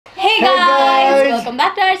Welcome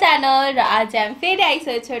back to our channel. र आज हामी फेरि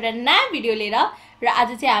आइसकेको छौँ एउटा नयाँ भिडियो लिएर। र आज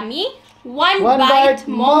चाहिँ हामी one bite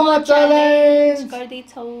मोमो च्यालेन्ज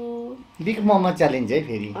गर्दैछौँ। बिग मोमो च्यालेन्ज है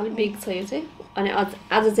फेरि। अलि बिग छ यो चाहिँ। अनि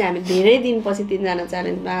आज चाहिँ हामी धेरै दिनपछि 3 जना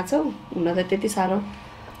च्यालेन्जमा आएको छौँ। हुन त त्यति साह्रो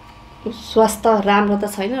स्वास्थ्य राम्रो त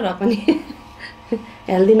छैन र पनि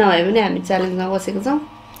हेल्दी नभए पनि हामी च्यालेन्जमा बसेको छौँ।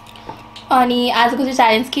 अनि आजको चाहिँ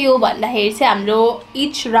च्यालेन्ज के हो भन्दाखेरि चाहिँ हाम्रो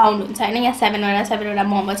इच राउन्ड हुन्छ हैन। यहाँ 7वटा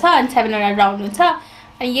मोमो छ अनि 7वटा राउन्ड हुन्छ।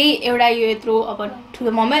 अनि यही एउटा यो यत्रो अब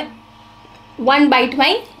ठुलो मोमो 1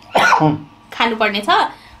 बाइटमै खानुपर्ने छ।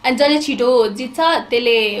 अनि जसले छिटो जित्छ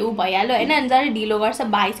त्यसले उ भइहाल्यो हैन। अनि जसले ढिलो गर्छ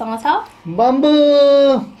भाइसँग छ बम्बु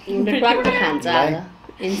ट्वाक्क खान्छ आज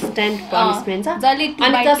इन्स्ट्यान्ट पनिशमेन्ट छ। जसले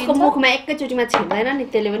 2 बाइट जसको मुखमा एकैचोटीमा छिर्दैन नि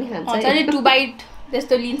त्यसले पनि खान्छ। जसले 2 बाइट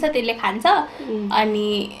त्यस्तो लिन्छ त्यसले खान्छ। अनि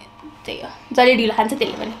त्यही हो, जसले ढिलो खान्छ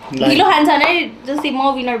त्यसले पनि ढिलो खान्छ भने जस्तै म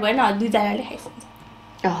विनर भएन 2 जनाले खाइसक्छ।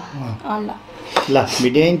 ल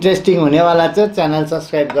भिडियो इन्ट्रेस्टिङ हुनेवाला छ। च्यानल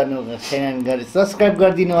सब्स्क्राइब गर्नु छैन भने सब्स्क्राइब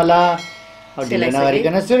गरिदिनु होला। अब ढिलो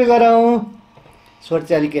नगरिकन सुरु गरौँ। सोच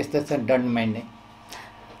चाहिँ अलिक यस्तो छ, डन्ट माइन्ड नै।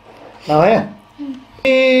 ल भयो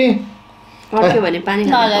अर्क्यो भने पानी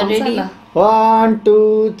खानु रेडी। 1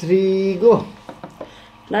 2 3 गो।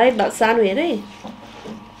 ल है सानो हेर है।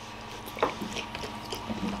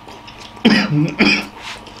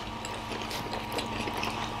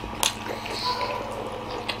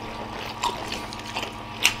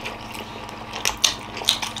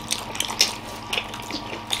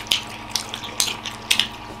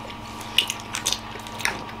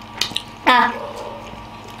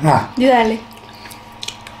 दिदाले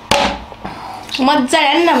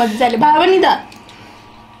मजाले न मजाले भए पनि त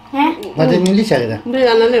मजा मिलिसकेर 2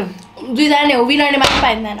 जनाले 2 जनाले हो, विनरले मात्र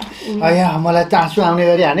पाइँदैन। अया मलाई त आँसु आउने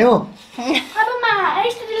गरी हान्यो।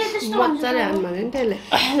 मजाले हान्नु भने नि त्यसले।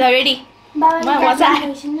 ल रेडी। मजा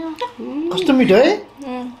कस्तो मिठो है।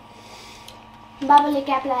 बाबाले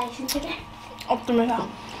क्याप लगाइसिन्छ के अप्टुमेला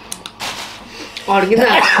अड्किँदा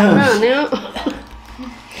हान्यो।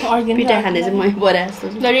 अर्गिन पिठा खाने चाहिँ मै बरा जस्तो।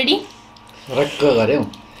 ल रेडी रक्क गर्यौ।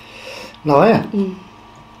 ल भयो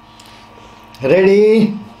रेडी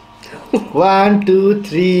 1 2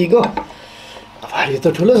 3 गो। यो त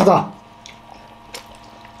ठुलो छ त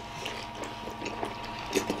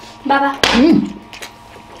बाबा।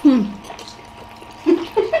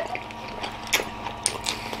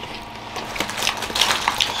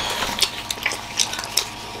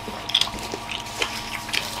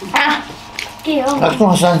 के हो कस्तो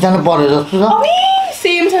सानो पऱ्यो जस्तो छ।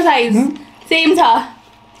 सेम छ साइज, सेम छ।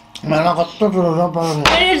 मलाई कस्तो ठुलो छ पऱ्यो।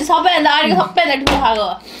 मैले सबैभन्दा अगाडि सबैभन्दा ठुलो खाएको।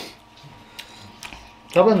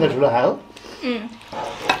 सबैभन्दा ठुलो खायो।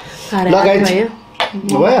 खाएर लगाइछ। भयो।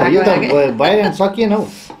 भयो यो त भइरहनु सकिएन हौ।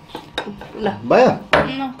 ल भयो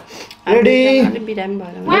रेडी अलि बिरामी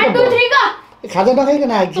भएर 1 2 3 गो। खाजा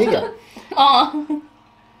नखाइकन आएको छ क्या।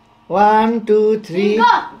 1 2 3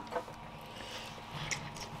 गो।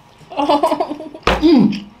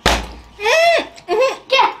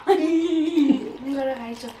 के गरे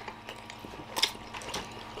खाइछ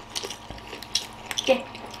के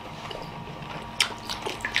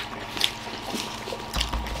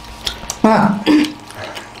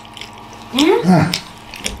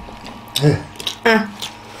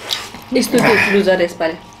स्तुति लुजर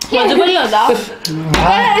यसपालि। मजा पनि हो त।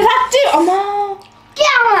 साँच्चै अम्मा के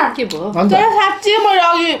आमा के भयो? तर साँच्चै मैले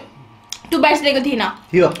अघि 2 बाइट्स लिएको थिइनँ।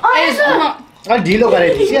 यो अलि ढिलो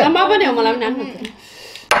गरेको थिएँ क्या। म पनि हो, मलाई पनि नाम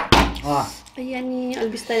अँ यानी अलि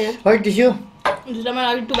बिस्तारै खै टिस्यु जुन मैले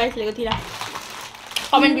अघि 2 बाइट्स लिएको थिइनँ।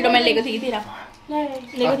 कमेन्ट भिडियोमा लिएको थिएँ कि थिइनँ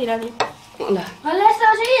लिएको थिइनँ नि। ल हल्ला यस्तो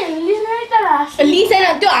छ कि लिसनै त हाँस लिसेन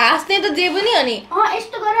त्यो हाँस्ने त जे पनि हो नि।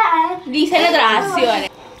 यस्तो गरे लिसेन तर हाँस्यो अरे।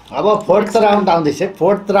 अब 4th राउन्ड आउँदैछ।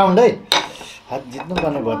 4th राउन्ड है। हात जित्नु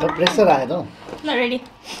पर्ने भयो त। प्रेसर आयो त। ल रेडी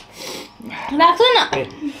राख्छु न।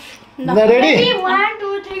 ल रेडी 1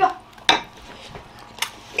 2 3 गो।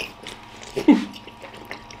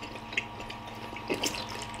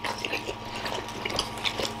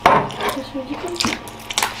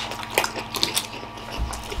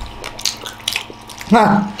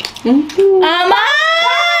 आमा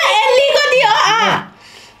एल्लीको दियो।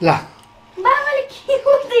 ल बाबाले के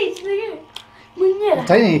गर्दैछ के मुन्नेर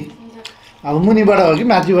छैन नि। अब मुनिबाट हो कि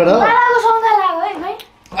माथिबाट हो। बाबाको सौदा लाग्यो है भाइ।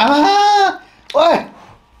 आमा ओए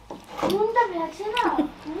मुन त भ्याक्छ न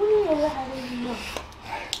मुन्नेर खाइदिनु।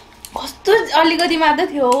 कस्तो अलिकति मात्र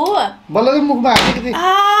थियो हो। बल्ल त मुखमा हालेको थिएँ।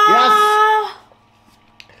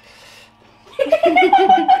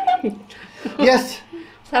 यस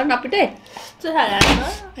साह्रो नपिटे ल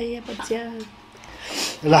बच्चा।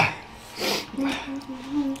 ल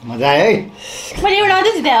मजा आयो है। मैले एउटा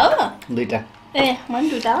मात्रै जिते हो 2टा। ए मन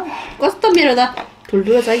दुटा कस्तो मेरो त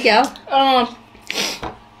ठुल्ठुलो छ क्या हो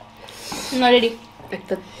नरेडी एक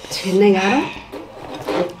त छिन्नै गाह्रो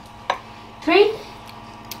 3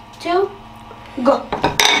 2 go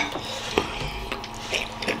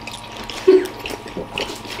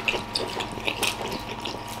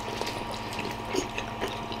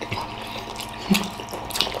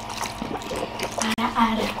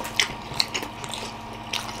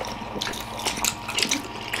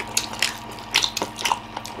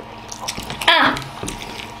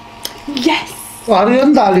Yes. हरियो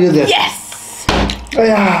नि त अलिकति Yes.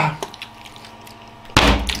 अया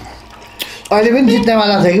अहिले पनि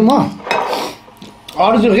जित्नेवाला थिएँ कि म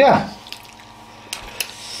अर्छु क्या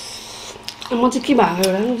म चाहिँ के भएको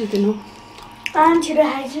एउटा पनि जितेन छिटो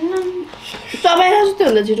खाइदिनु न तपाईँ जस्तो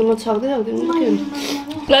भन्दा छिटो म सक्दै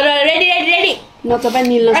ल रेडी नचपाइ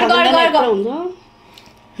निल्न सक्दैन यत्रो हुन्छ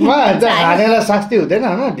म त खानेलाई शास्ति हुँदैन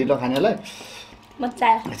होइन ढिलो खानेलाई मजा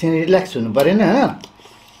आयो एकछिन रिल्याक्स हुनु पऱ्यो नि होइन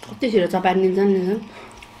कति छिटो चपाएर निल्छन्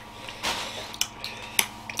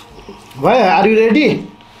भयो आर यु रेडी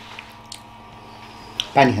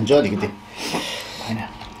पानी खान्छु अलिकति होइन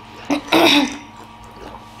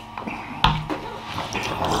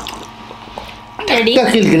रेडी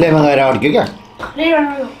किलकिलेमा गएर अड्क्यो क्या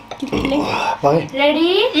भयो रेडी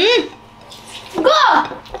गो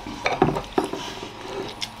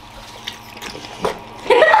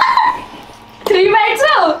 3 बाइट्स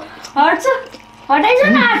हो हट्छ हटाइछ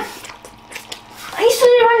न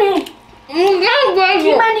यसरी भने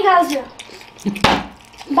केमा निकाल्छ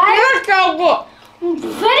बाहिर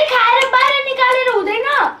फेरि खाएर बाहिर निकालेर हुँदैन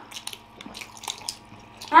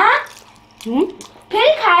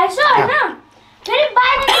फेरि खाएछ होइन फेरि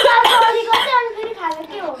बाहिर निकाल्छ अलिकति अनि फेरि खाएर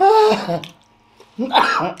के हो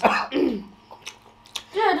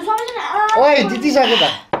त्यो त सबैजना ओइ जितिसक्यो त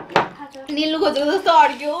निल्नु खोजेको जस्तो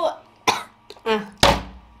अड्क्यो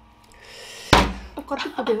कति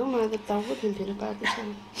फुटेको मलाई त टाउको ठुल्ठुलो पार्दैछ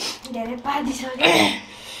धेरै पादिसक्यो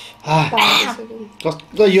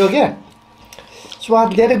कस्तो यो क्या स्वाद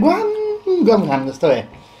लिएर गम गम खानु जस्तो भयो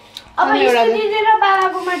अब एउटा यस्तो दिएर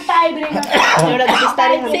बाबाकोमा टाई ब्रेक एउटा त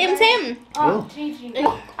बिस्तारै सेम 3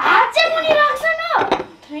 हात चाहिँ मुनि राख्छ न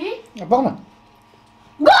 3 पाउन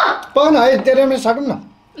गो पाउन है तेरोमा सकौँ न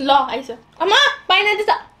ल आइस अम्मा पाइन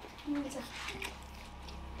दिन्छ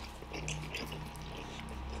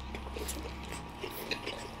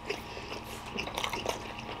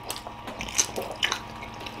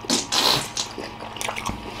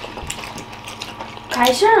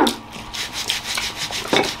खाइछ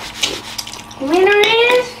winner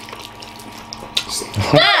is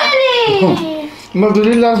म त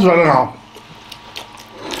रिल्याक्स गरेर खाऊ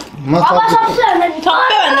म अब सक्छु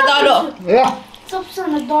सबैभन्दा डह्रो ए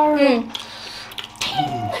सबैभन्दा डह्रो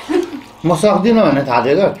म सक्दिनँ भने थाहा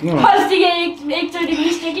थियो क्या किन फर्स्टदेखि एकचोटि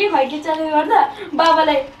मिस्टेकले खैके चाले गर्दा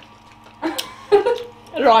बाबालाई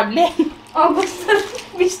रडले कस्तो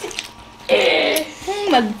मिस्टेक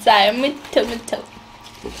मजा आयो मिठो मिठो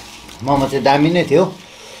मोमो चाहिँ दामी नै थियो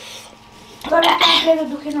तर आफूले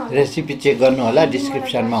दुखेन होला रेसिपी चेक गर्नु होला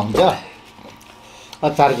डिस्क्रिप्सनमा हुन्छ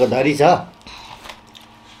अचारको धरी छ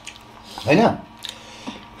होइन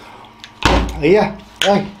या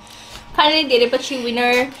खाने धेरै पछि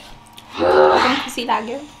विनर एकदम खुसी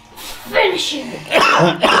लाग्यो फिनिसिङ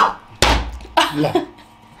ल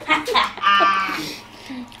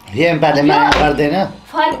हेमपाले माया गर्दैन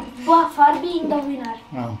for being the winner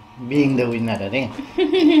being the winner अरे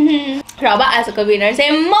र अब आजको विनर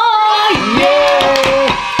चाहिँ म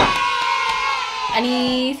अनि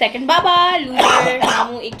सेकेन्ड बाबा लुजर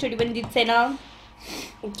मामु एकचोटि पनि जित्छेन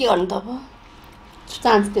के गर्नु त अब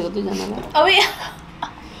चान्स दिएको दुईजनालाई अब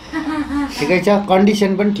ठिकै छ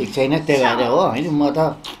कन्डिसन पनि ठिक छैन त्यही भएर हो होइन म त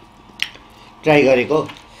ट्राई गरेको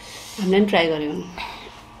हामीले पनि ट्राई गरेको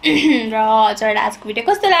र हजुरलाई आजको भिडियो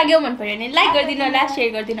कस्तो लाग्यो मन पऱ्यो भने लाइक गरिदिनु होला सेयर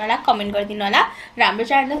गरिदिनु होला कमेन्ट गरिदिनु होला र हाम्रो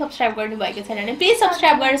च्यानललाई सब्सक्राइब गर्नुभएको छैन भने प्लिज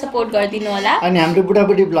सब्सक्राइब गरेर सपोर्ट गरिदिनु होला अनि हाम्रो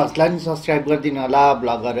बुढाबुढी ब्लग्सलाई पनि सब्सक्राइब गरिदिनु होला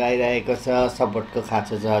ब्लगहरू आइरहेको छ सपोर्टको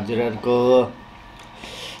खाँचो छ हजुरहरूको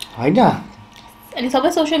होइन अनि सबै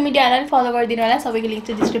सोसियल मिडियालाई फलो गरिदिनु होला सबैको लिङ्क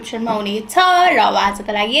चाहिँ डिस्क्रिप्सनमा हुनेछ र अब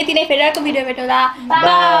आजको लागि यति नै फेरि अर्को भिडियो भेटौँला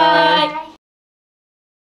बाई